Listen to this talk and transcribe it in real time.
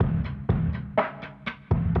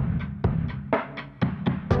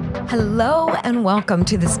Hello and welcome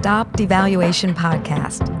to the Stop Devaluation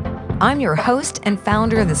Podcast. I'm your host and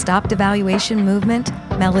founder of the Stop Devaluation movement,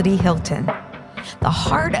 Melody Hilton. The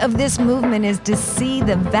heart of this movement is to see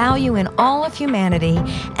the value in all of humanity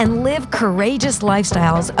and live courageous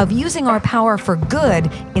lifestyles of using our power for good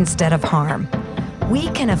instead of harm. We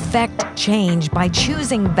can affect change by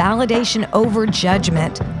choosing validation over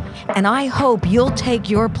judgment, and I hope you'll take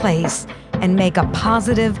your place and make a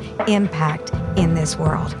positive impact in this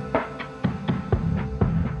world.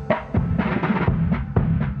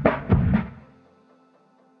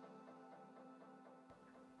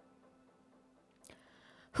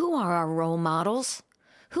 Who are our role models?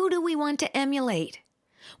 Who do we want to emulate?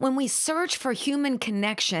 When we search for human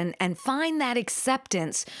connection and find that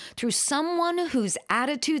acceptance through someone whose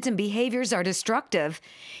attitudes and behaviors are destructive,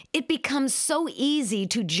 it becomes so easy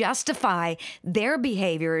to justify their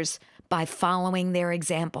behaviors by following their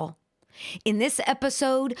example. In this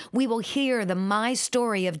episode, we will hear the my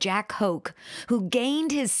story of Jack Hoke, who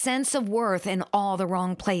gained his sense of worth in all the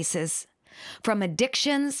wrong places. From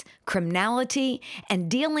addictions, criminality, and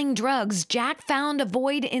dealing drugs, Jack found a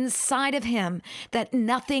void inside of him that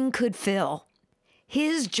nothing could fill.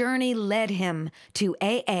 His journey led him to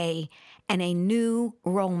AA and a new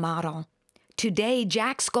role model. Today,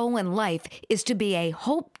 Jack's goal in life is to be a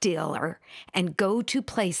hope dealer and go to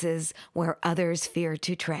places where others fear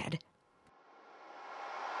to tread.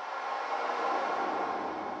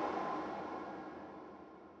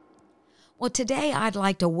 Well, today I'd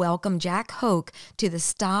like to welcome Jack Hoke to the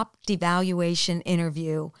Stop Devaluation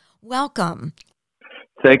interview. Welcome.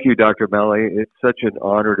 Thank you, Dr. Melly. It's such an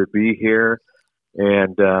honor to be here.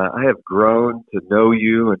 And I have grown to know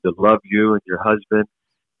you and to love you and your husband.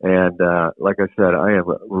 And like I said, I am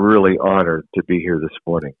really honored to be here this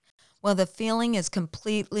morning. Well, the feeling is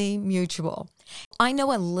completely mutual. I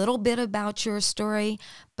know a little bit about your story,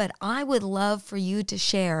 but I would love for you to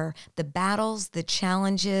share the battles, the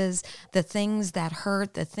challenges, the things that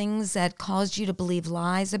hurt, the things that caused you to believe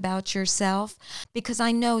lies about yourself, because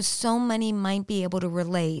I know so many might be able to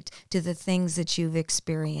relate to the things that you've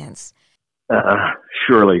experienced.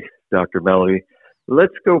 Surely, Dr. Melody.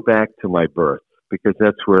 Let's go back to my birth, because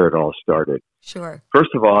that's where it all started. Sure.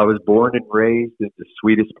 First of all, I was born and raised in the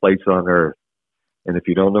sweetest place on earth. And if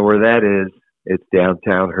you don't know where that is, it's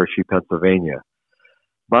downtown Hershey, Pennsylvania.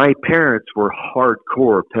 My parents were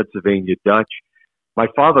hardcore Pennsylvania Dutch. My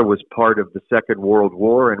father was part of the Second World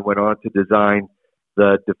War and went on to design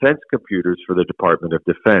the defense computers for the Department of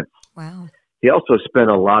Defense. Wow. He also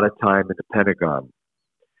spent a lot of time in the Pentagon.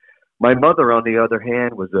 My mother, on the other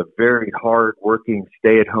hand, was a very hard-working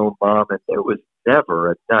stay-at-home mom, and there was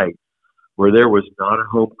never a night where there was not a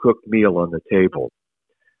home-cooked meal on the table.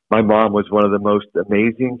 My mom was one of the most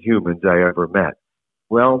amazing humans I ever met.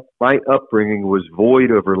 Well, my upbringing was void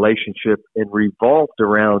of relationship and revolved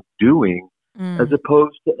around doing as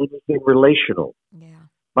opposed to anything relational. Yeah.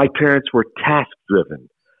 My parents were task-driven,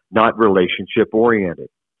 not relationship-oriented.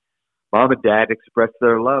 Mom and Dad expressed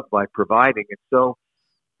their love by providing, and so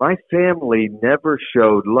my family never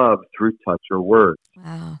showed love through touch or words.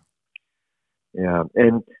 Wow. Yeah,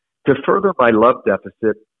 and to further my love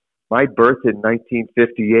deficit, my birth in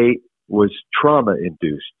 1958 was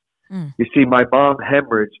trauma-induced. You see, my mom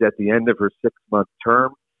hemorrhaged at the end of her 6-month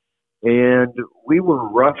term, and we were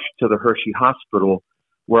rushed to the Hershey Hospital,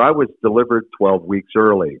 where I was delivered 12 weeks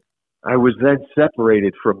early. I was then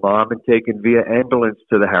separated from Mom and taken via ambulance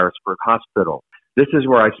to the Harrisburg Hospital. This is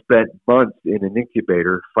where I spent months in an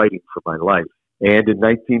incubator fighting for my life. And in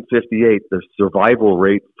 1958, the survival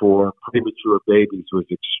rate for premature babies was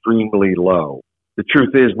extremely low. The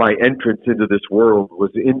truth is, my entrance into this world was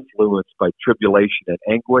influenced by tribulation and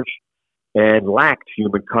anguish and lacked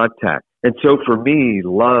human contact. And so for me,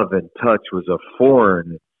 love and touch was a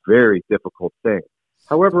foreign, very difficult thing.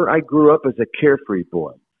 However, I grew up as a carefree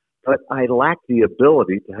boy, but I lacked the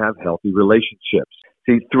ability to have healthy relationships.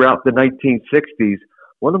 See, throughout the 1960s,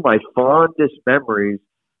 one of my fondest memories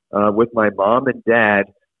with my mom and dad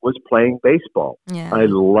was playing baseball. Yeah. I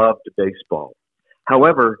loved baseball.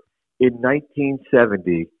 However, in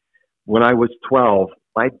 1970, when I was 12,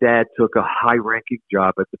 my dad took a high-ranking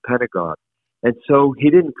job at the Pentagon. And so he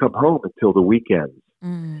didn't come home until the weekends.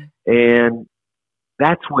 And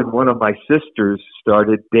that's when one of my sisters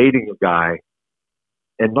started dating a guy.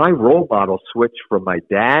 And my role model switched from my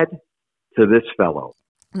dad to this fellow.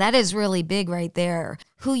 That is really big right there.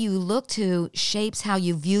 Who you look to shapes how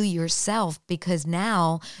you view yourself, because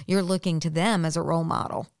now you're looking to them as a role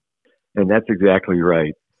model. And that's exactly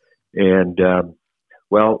right. And,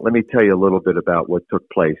 well, let me tell you a little bit about what took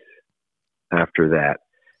place after that.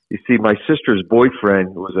 You see, my sister's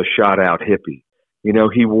boyfriend was a shot-out hippie.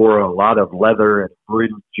 He wore a lot of leather and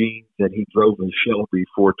embroidered jeans, and he drove a Shelby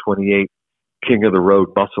 428 King of the Road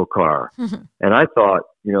muscle car. And I thought,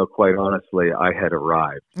 quite honestly, I had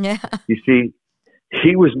arrived. Yeah. You see,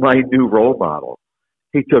 he was my new role model.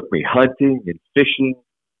 He took me hunting and fishing,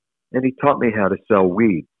 and he taught me how to sell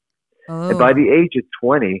weed. And by Oh, the age of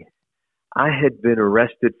 20, I had been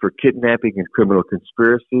arrested for kidnapping and criminal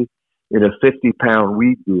conspiracy in a 50-pound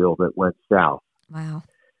weed deal that went south. wow.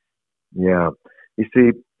 Yeah. You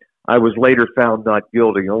see, I was later found not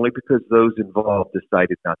guilty only because those involved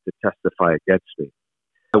decided not to testify against me.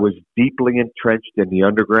 I was deeply entrenched in the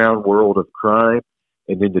underground world of crime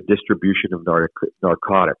and in the distribution of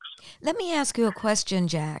narcotics. Let me ask you a question,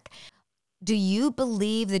 Jack. Do you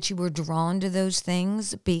believe that you were drawn to those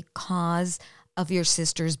things because of your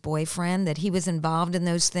sister's boyfriend, that he was involved in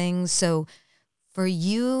those things? So for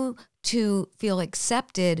you to feel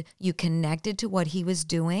accepted, you connected to what he was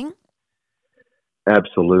doing?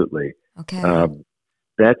 Absolutely. Okay.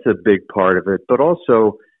 That's a big part of it. But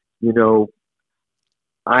also, you know,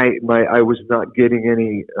 I was not getting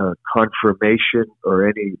any confirmation or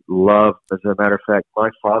any love. As a matter of fact, my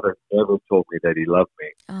father never told me that he loved me.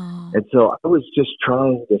 Oh, And so I was just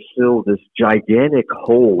trying to fill this gigantic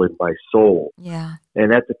hole in my soul. yeah.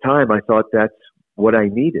 And at the time, I thought that's what I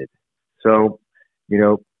needed. So,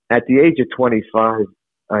 at the age of 25,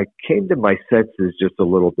 I came to my senses just a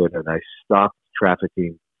little bit and I stopped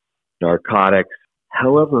trafficking narcotics.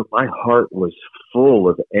 However, my heart was full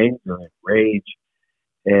of anger and rage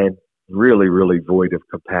and really, really void of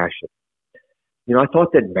compassion. I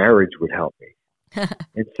thought that marriage would help me.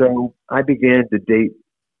 And so I began to date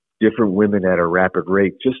different women at a rapid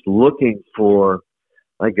rate, just looking for,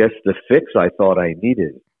 I guess, the fix I thought I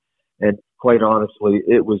needed. And quite honestly,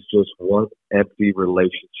 it was just one empty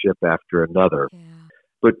relationship after another. Yeah.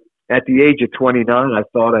 But at the age of 29, I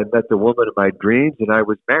thought I met the woman of my dreams, and I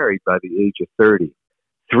was married by the age of 30.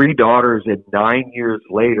 3 daughters, and 9 years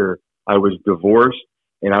later, I was divorced,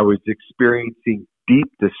 and I was experiencing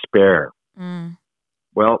deep despair. Mm.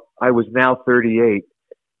 Well, I was now 38,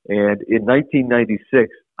 and in 1996,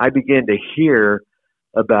 I began to hear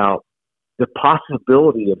about the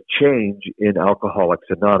possibility of change in Alcoholics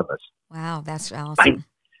Anonymous. Wow, that's I, awesome.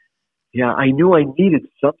 I knew I needed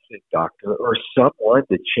something, doctor, or someone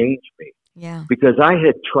to change me Yeah. because I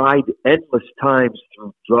had tried endless times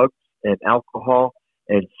through drugs and alcohol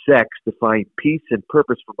and sex to find peace and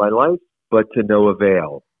purpose for my life, but to no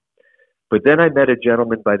avail. But then I met a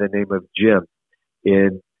gentleman by the name of Jim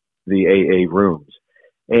in the AA rooms,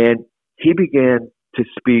 and he began to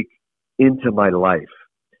speak into my life.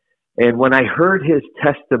 And when I heard his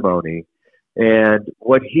testimony and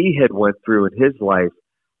what he had went through in his life,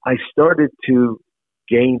 I started to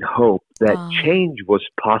gain hope that Oh. change was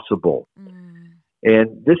possible. Mm.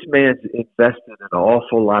 And this man's invested an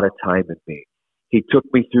awful lot of time in me. He took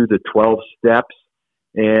me through the 12 steps,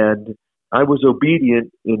 and I was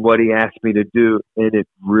obedient in what he asked me to do, and it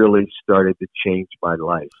really started to change my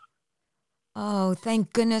life. Oh,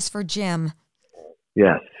 thank goodness for Jim.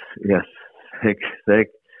 Yes, yes.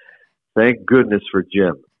 Thank goodness for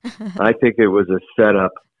Jim. I think it was a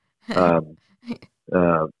setup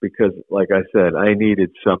because, like I said, I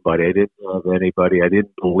needed somebody. I didn't love anybody. I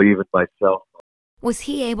didn't believe in myself. Was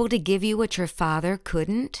he able to give you what your father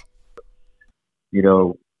couldn't?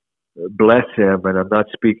 Bless him, and I'm not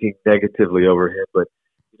speaking negatively over him, but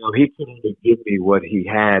he could only give me what he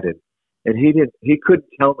had, and he couldn't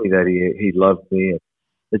tell me that he loved me. And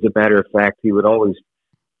as a matter of fact, he would always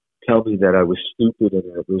tell me that I was stupid and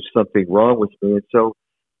there was something wrong with me. And so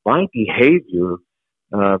my behavior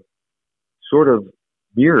sort of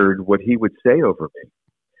mirrored what he would say over me.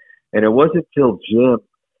 And it wasn't until Jim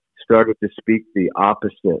started to speak the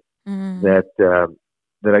opposite Mm.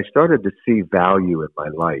 that I started to see value in my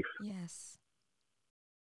life. Yes.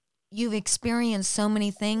 You've experienced so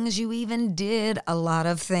many things. You even did a lot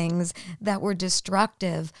of things that were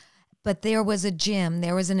destructive. But there was a Jim,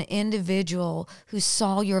 there was an individual who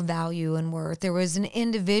saw your value and worth. There was an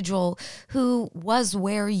individual who was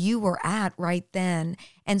where you were at right then.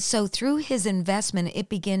 And so through his investment, it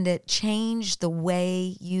began to change the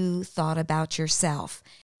way you thought about yourself.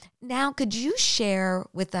 Now, could you share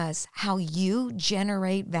with us how you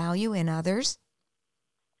generate value in others?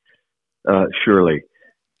 Surely.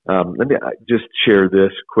 Let me just share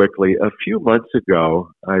this quickly. A few months ago,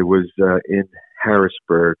 I was in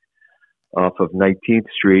Harrisburg off of 19th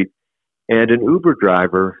Street, and an Uber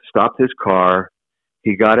driver stopped his car.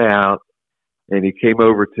 He got out, and he came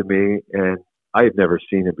over to me, and I had never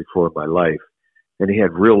seen him before in my life. And he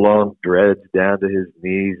had real long dreads down to his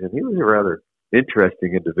knees, and he was a rather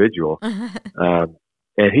interesting individual.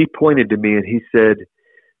 And he pointed to me and he said,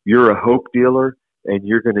 "You're a hope dealer and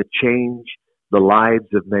you're going to change the lives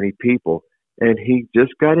of many people." And he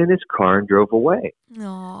just got in his car and drove away.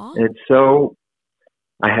 Aww. And so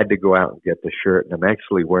I had to go out and get the shirt, and I'm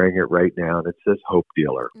actually wearing it right now, and it says Hope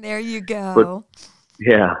Dealer. There you go. But,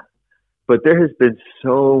 yeah. But there has been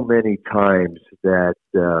so many times that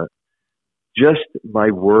just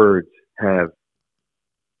my words have,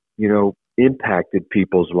 impacted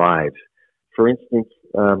people's lives. For instance,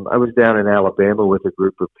 I was down in Alabama with a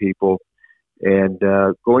group of people, and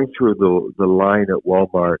going through the line at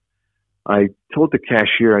Walmart, I told the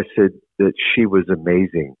cashier, I said that she was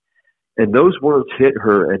amazing. And those words hit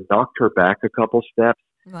her and knocked her back a couple steps.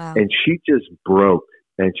 Wow. And she just broke,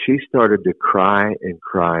 and she started to cry and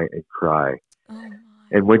cry and cry. Oh my.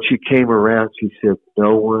 And when she came around, she said,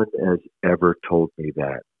 "No one has ever told me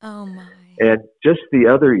that." Oh my. And just the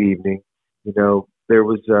other evening, there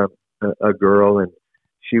was a girl, and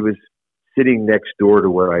she was sitting next door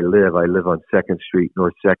to where I live. I live on 2nd Street,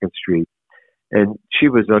 North 2nd Street. And she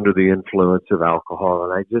was under the influence of alcohol,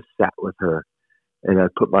 and I just sat with her, and I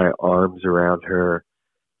put my arms around her,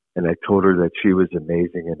 and I told her that she was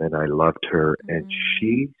amazing, and then I loved her. And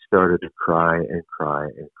she started to cry and cry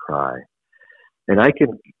and cry. And I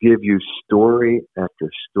can give you story after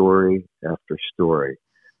story after story,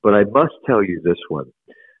 but I must tell you this one.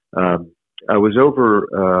 I was over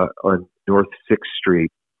on North 6th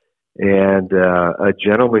Street, and a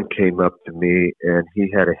gentleman came up to me, and he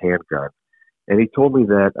had a handgun. And he told me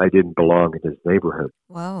that I didn't belong in his neighborhood.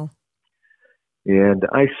 Wow. And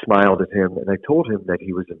I smiled at him, and I told him that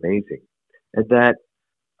he was amazing and that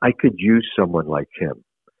I could use someone like him,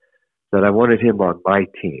 that I wanted him on my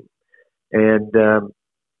team. And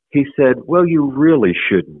he said, "Well, you really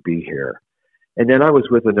shouldn't be here." And then I was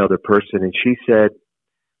with another person, and she said,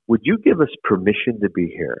 "Would you give us permission to be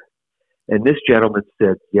here?" And this gentleman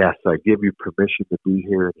said, "Yes, I give you permission to be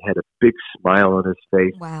here," and had a big smile on his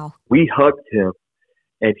face. Wow. We hugged him,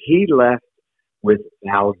 and he left with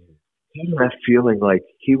value. He left feeling like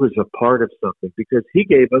he was a part of something because he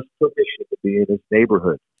gave us permission to be in his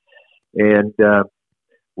neighborhood. And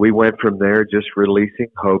we went from there just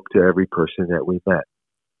releasing hope to every person that we met.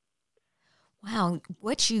 Wow.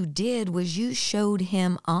 What you did was you showed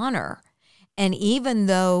him honor. And even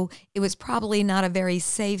though it was probably not a very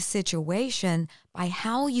safe situation, by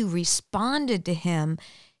how you responded to him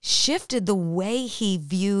shifted the way he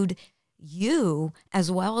viewed you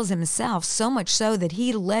as well as himself, so much so that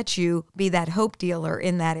he let you be that hope dealer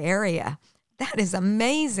in that area. That is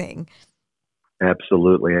amazing.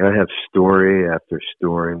 Absolutely. I have story after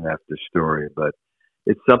story after story, but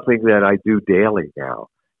it's something that I do daily now.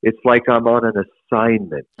 It's like I'm on an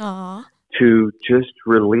assignment. Aww. To just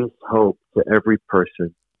release hope to every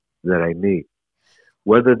person that I meet,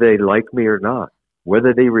 whether they like me or not,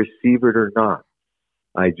 whether they receive it or not.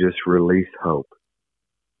 I just release hope.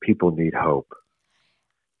 People need hope.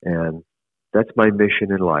 And that's my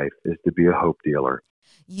mission in life, is to be a hope dealer.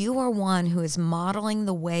 You are one who is modeling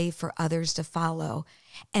the way for others to follow.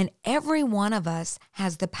 And every one of us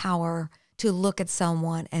has the power to look at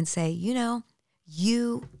someone and say,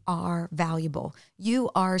 you are valuable. You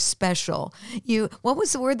are special. What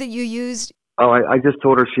was the word that you used? Oh, I just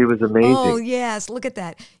told her she was amazing. Oh, yes. Look at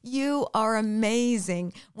that. You are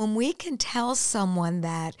amazing. When we can tell someone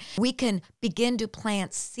that, we can begin to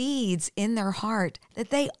plant seeds in their heart that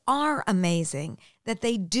they are amazing, that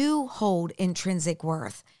they do hold intrinsic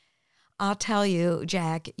worth. I'll tell you,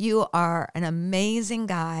 Jack, you are an amazing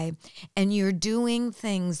guy, and you're doing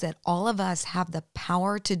things that all of us have the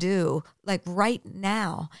power to do, like right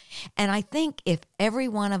now. And I think if every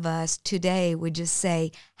one of us today would just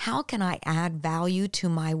say, how can I add value to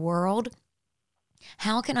my world?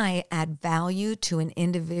 How can I add value to an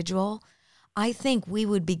individual? I think we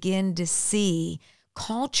would begin to see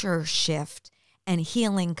culture shift and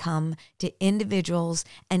healing come to individuals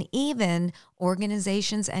and even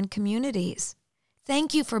organizations and communities.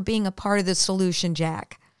 Thank you for being a part of the solution,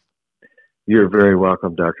 Jack. You're very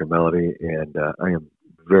welcome, Dr. Melody, and I am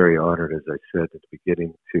very honored, as I said at the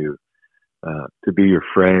beginning, to be your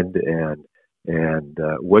friend, and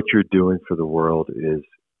what you're doing for the world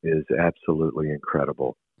is absolutely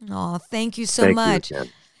incredible. Oh, thank you so much. You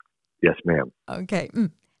again. Yes, ma'am. Okay.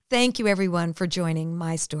 Thank you, everyone, for joining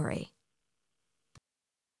my story.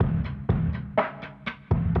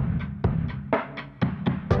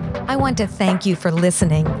 I want to thank you for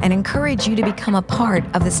listening and encourage you to become a part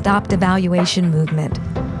of the Stop Devaluation movement.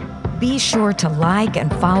 Be sure to like and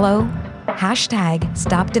follow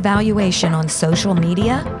 #Stop Devaluation on social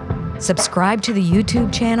media, subscribe to the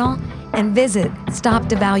YouTube channel, and visit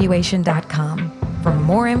stopdevaluation.com. for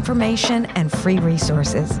more information and free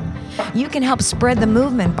resources. You can help spread the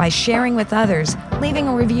movement by sharing with others, leaving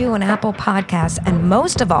a review on Apple Podcasts, and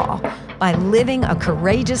most of all, by living a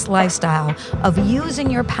courageous lifestyle of using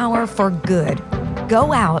your power for good.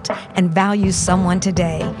 Go out and value someone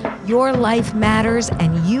today. Your life matters,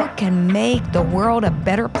 and you can make the world a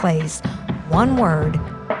better place. One word,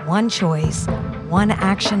 one choice, one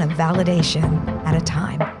action of validation at a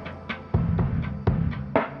time.